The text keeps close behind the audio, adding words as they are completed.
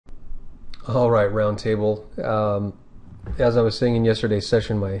All right, roundtable. As I was saying in yesterday's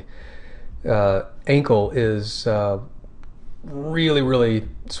session, my ankle is really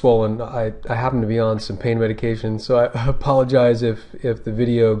swollen. I happen to be on some pain medication, so I apologize if the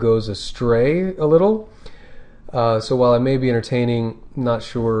video goes astray a little. So while I may be entertaining, not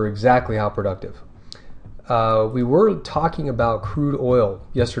sure exactly how productive. We were talking about crude oil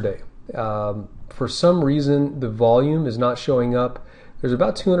yesterday. For some reason, the volume is not showing up. There's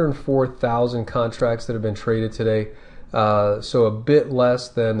about 204,000 contracts that have been traded today, so a bit less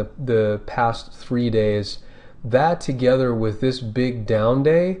than the past 3 days. That together with this big down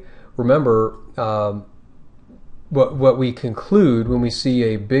day, remember what we conclude when we see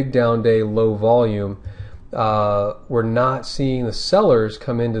a big down day, low volume, we're not seeing the sellers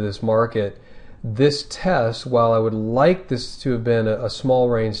come into this market. This test, while I would like this to have been a small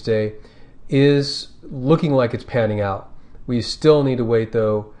range day, is looking like it's panning out. We still need to wait,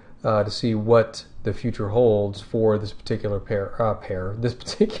 though, to see what the future holds for this particular this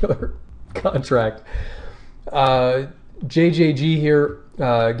particular contract. JJG here,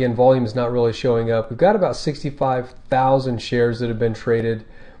 again, volume is not really showing up. We've got about 65,000 shares that have been traded.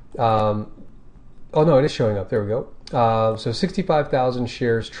 Oh, no, it is showing up. There we go. So 65,000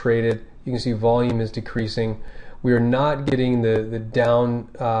 shares traded. You can see volume is decreasing. We are not getting the down,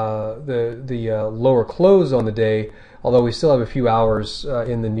 the lower close on the day, although we still have a few hours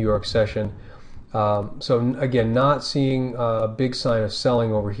in the New York session. So again, not seeing a big sign of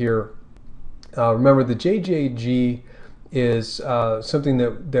selling over here. Remember, the JJG is something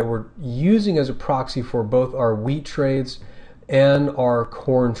that we're using as a proxy for both our wheat trades and our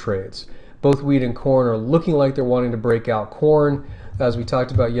corn trades. Both wheat and corn are looking like they're wanting to break out. Corn, as we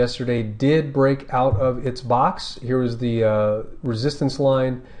talked about yesterday, did break out of its box. Here is the resistance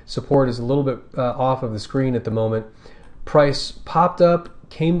line. Support is a little bit off of the screen at the moment. Price popped up,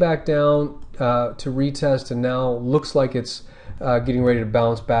 came back down to retest, and now looks like it's getting ready to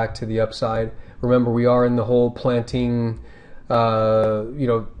bounce back to the upside. Remember, we are in the whole planting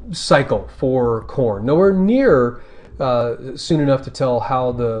cycle for corn. Nowhere near soon enough to tell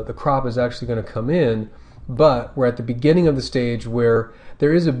how the crop is actually going to come in, but we're at the beginning of the stage where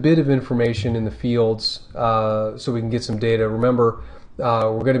there is a bit of information in the fields, so we can get some data. Remember,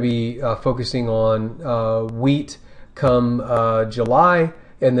 we're going to be focusing on wheat come July,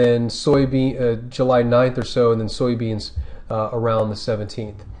 and then soybean July 9th or so, and then soybeans around the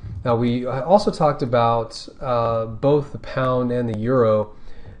 17th. Now, we also talked about both the pound and the euro.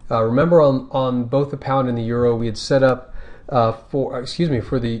 Remember, on both the pound and the euro, we had set up for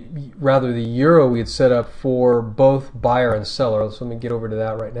the euro, we had set up for both buyer and seller. So let me get over to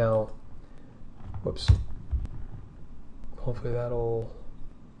that right now. Whoops. Hopefully that'll.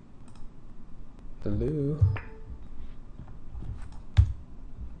 Hello.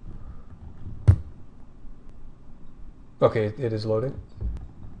 Okay, it is loading.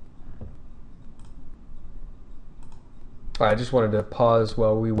 All right, I just wanted to pause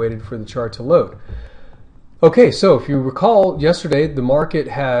while we waited for the chart to load. Okay, so if you recall, yesterday the market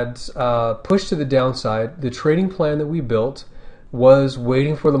had pushed to the downside. The trading plan that we built was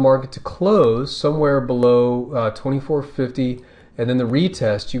waiting for the market to close somewhere below 2450, and then the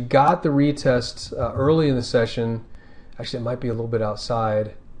retest. You got the retest early in the session. Actually, it might be a little bit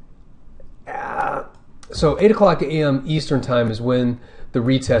outside. So 8 o'clock a.m. Eastern time is when the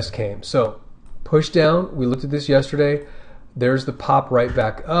retest came. So push down. We looked at this yesterday. There's the pop right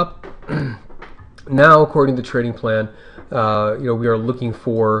back up. Now, according to the trading plan, we are looking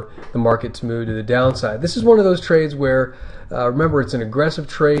for the market to move to the downside. This is one of those trades where, remember, it's an aggressive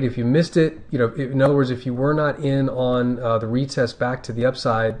trade. If you missed it, in other words, if you were not in on the retest back to the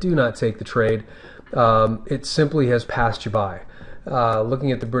upside, do not take the trade. It simply has passed you by.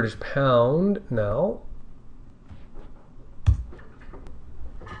 Looking at the British pound now.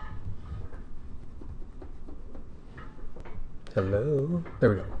 Hello. There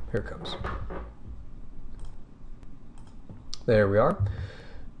we go. Here it comes. There we are.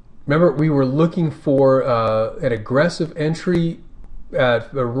 Remember, we were looking for an aggressive entry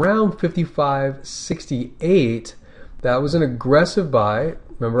at around 55.68. That was an aggressive buy.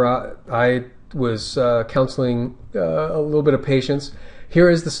 Remember, I was counseling a little bit of patience. Here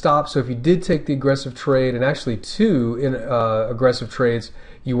is the stop. So if you did take the aggressive trade, and actually two in aggressive trades,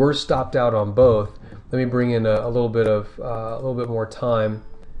 you were stopped out on both. Let me bring in a little bit more time,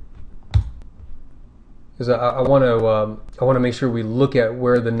 because I want to make sure we look at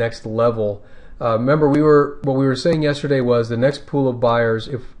where the next level. Remember, what we were saying yesterday was the next pool of buyers,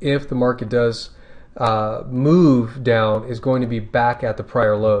 if the market does move down, is going to be back at the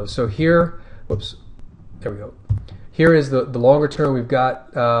prior lows. So here, whoops, there we go. Here is the longer term. We've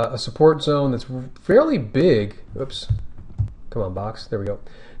got a support zone that's fairly big. Oops, come on, box. There we go.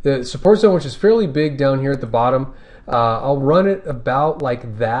 The support zone, which is fairly big down here at the bottom. I'll run it about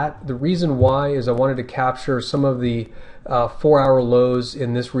like that. The reason why is I wanted to capture some of the 4-hour lows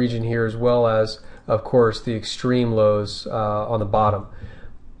in this region here, as well as, of course, the extreme lows on the bottom.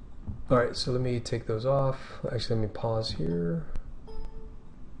 All right, so let me take those off. Actually, let me pause here.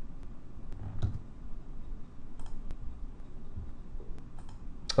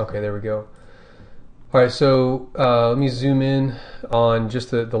 Okay, there we go. All right, so let me zoom in on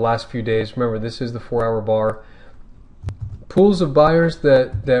just the last few days. Remember, this is the 4-hour bar. Pools of buyers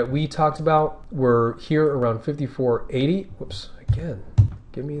that we talked about were here around 54.80. Whoops, again,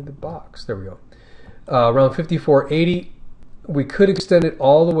 give me the box. There we go. Around 54.80. We could extend it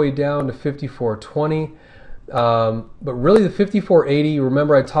all the way down to 54.20. But really the 54.80,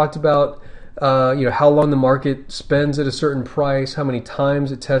 remember I talked about how long the market spends at a certain price, how many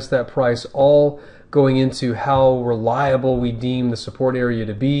times it tests that price, all going into how reliable we deem the support area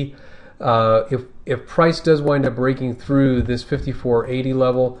to be. If price does wind up breaking through this 54.80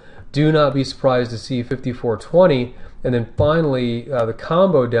 level, do not be surprised to see 54.20, and then finally the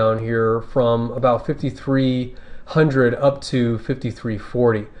combo down here from about 5300 up to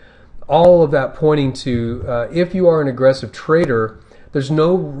 53.40. All of that pointing to if you are an aggressive trader, there's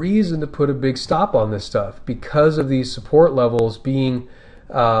no reason to put a big stop on this stuff because of these support levels being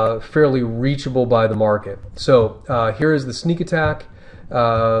fairly reachable by the market. So here is the sneak attack,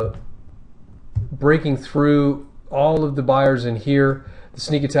 breaking through all of the buyers in here. The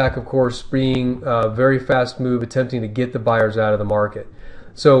sneak attack, of course, being a very fast move, attempting to get the buyers out of the market.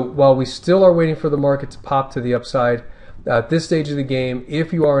 So while we still are waiting for the market to pop to the upside, at this stage of the game,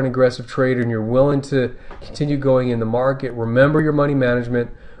 if you are an aggressive trader and you're willing to continue going in the market, remember your money management.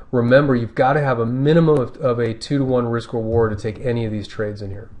 Remember, you've got to have a minimum of a 2-to-1 risk reward to take any of these trades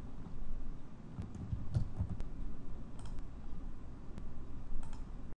in here.